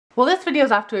Well, this video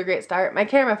is off to a great start. My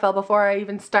camera fell before I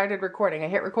even started recording. I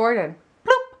hit record and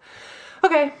bloop.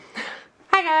 Okay.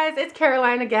 Hi guys, it's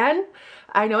Caroline again.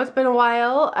 I know it's been a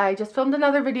while. I just filmed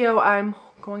another video I'm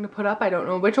going to put up. I don't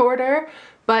know which order,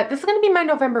 but this is going to be my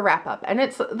November wrap up, and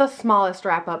it's the smallest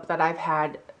wrap up that I've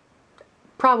had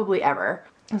probably ever.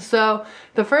 So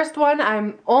the first one,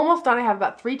 I'm almost done. I have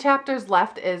about 3 chapters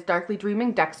left, is Darkly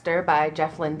Dreaming Dexter by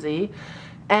Jeff Lindsay.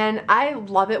 And I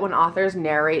love it when authors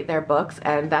narrate their books,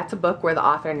 and that's a book where the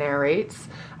author narrates.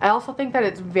 I also think that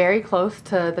it's very close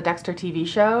to the Dexter TV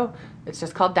show. It's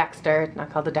just called Dexter. It's not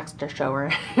called the Dexter Show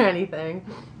or anything.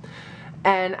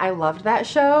 And I loved that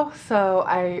show, so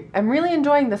I'm really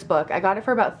enjoying this book. I got it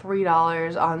for about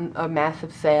 $3 on a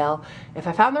massive sale. If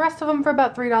I found the rest of them for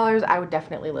about $3, I would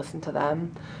definitely listen to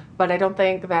them. But I don't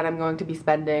think that I'm going to be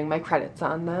spending my credits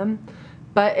on them.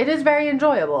 But it is very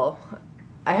enjoyable.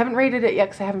 I haven't rated it yet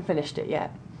because I haven't finished it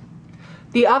yet.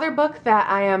 The other book that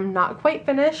I am not quite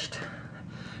finished,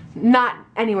 not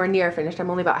anywhere near finished,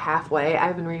 I'm only about halfway.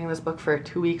 I've been reading this book for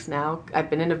 2 weeks now. I've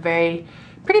been in a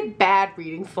pretty bad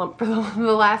reading slump for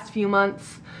the last few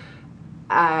months.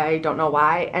 I don't know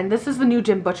why. And this is the new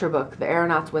Jim Butcher book, The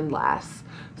Aeronaut's Windlass.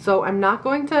 So I'm not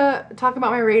going to talk about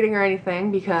my rating or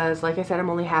anything because, like I said, I'm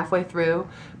only halfway through.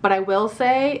 But I will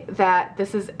say that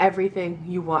this is everything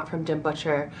you want from Jim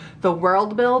Butcher. The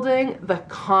world building, the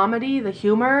comedy, the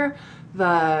humor,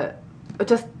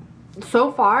 just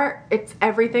so far, it's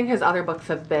everything his other books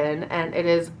have been, and it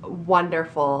is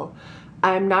wonderful.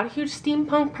 I'm not a huge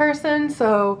steampunk person,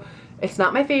 so it's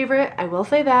not my favorite, I will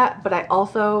say that, but I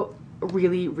also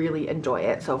really enjoy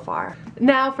it so far.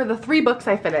 Now for the 3 books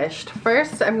I finished.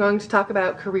 First, I'm going to talk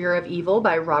about Career of Evil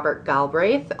by Robert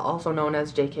Galbraith, also known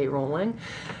as J.K. Rowling.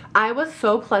 I was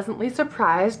so pleasantly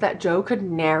surprised that Jo could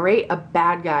narrate a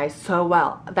bad guy so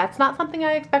well. That's not something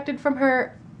I expected from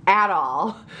her at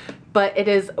all, but it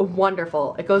is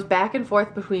wonderful. It goes back and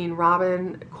forth between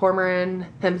Robin, Cormoran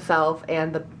himself,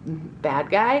 and the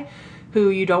bad guy, who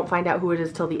you don't find out who it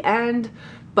is till the end.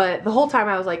 But the whole time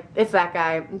I was like, it's that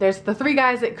guy. There's the 3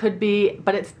 guys it could be,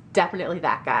 but it's definitely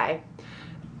that guy.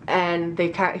 And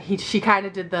she kind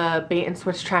of did the bait and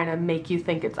switch, trying to make you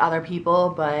think it's other people,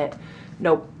 but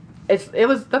nope. It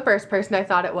was the first person I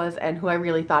thought it was, and who I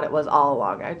really thought it was all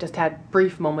along. I just had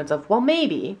brief moments of, well,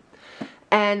 maybe.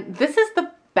 And this is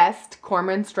the best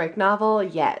Cormoran Strike novel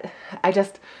yet.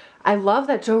 I love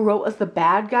that Jo wrote as the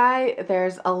bad guy.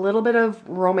 There's a little bit of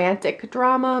romantic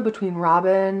drama between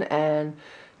Robin, and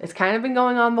it's kind of been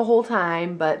going on the whole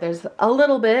time, but there's a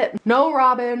little bit. No,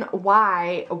 Robin,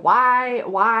 why?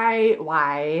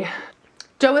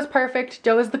 Jo is perfect.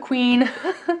 Jo is the queen.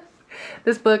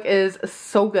 This book is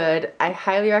so good. I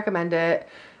highly recommend it.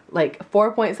 Like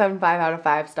 4.75 out of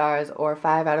 5 stars, or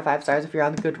 5 out of 5 stars if you're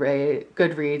on the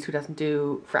Goodreads, who doesn't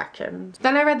do fractions.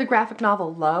 Then I read the graphic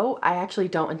novel Low. I actually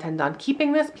don't intend on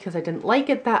keeping this because I didn't like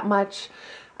it that much.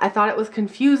 I thought it was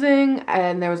confusing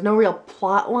and there was no real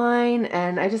plot line,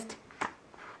 and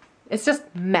it's just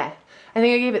meh. I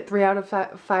think I gave it 3 out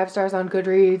of 5 stars on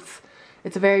Goodreads.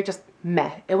 It's a very just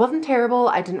meh. It wasn't terrible.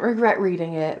 I didn't regret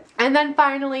reading it. And then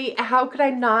finally, how could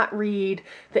I not read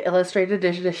the illustrated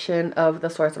edition of The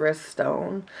Sorcerer's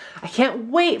Stone? I can't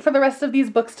wait for the rest of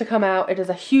these books to come out. It is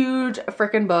a huge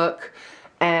frickin' book,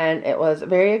 and it was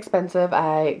very expensive.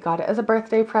 I got it as a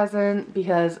birthday present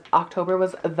because October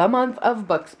was the month of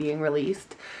books being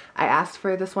released. I asked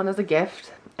for this one as a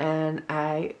gift, and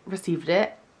I received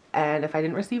it. And if I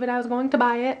didn't receive it, I was going to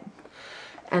buy it.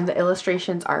 And the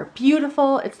illustrations are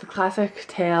beautiful. It's the classic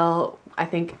tale I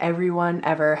think everyone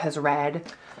ever has read.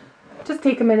 Just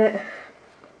take a minute.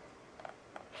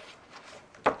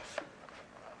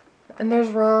 And there's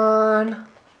Ron.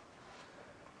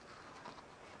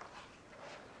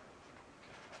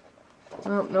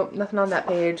 Oh, nope, nothing on that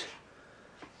page.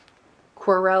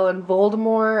 Quirrell and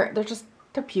Voldemort.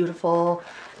 They're beautiful.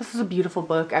 This is a beautiful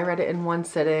book. I read it in one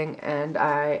sitting, and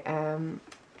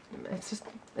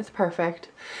it's perfect.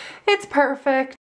 It's perfect.